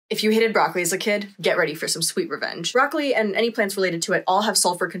If you hated broccoli as a kid, get ready for some sweet revenge. Broccoli and any plants related to it all have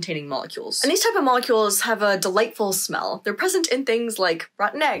sulfur-containing molecules. And these type of molecules have a delightful smell. They're present in things like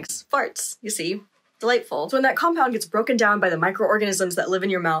rotten eggs, farts, you see. Delightful. So when that compound gets broken down by the microorganisms that live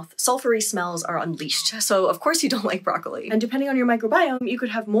in your mouth, sulfury smells are unleashed. So of course you don't like broccoli. And depending on your microbiome, you could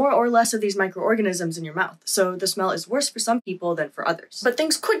have more or less of these microorganisms in your mouth. So the smell is worse for some people than for others. But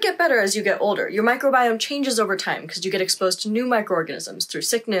things could get better as you get older. Your microbiome changes over time because you get exposed to new microorganisms through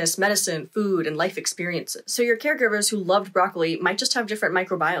sickness, medicine, food, and life experiences. So your caregivers who loved broccoli might just have different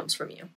microbiomes from you.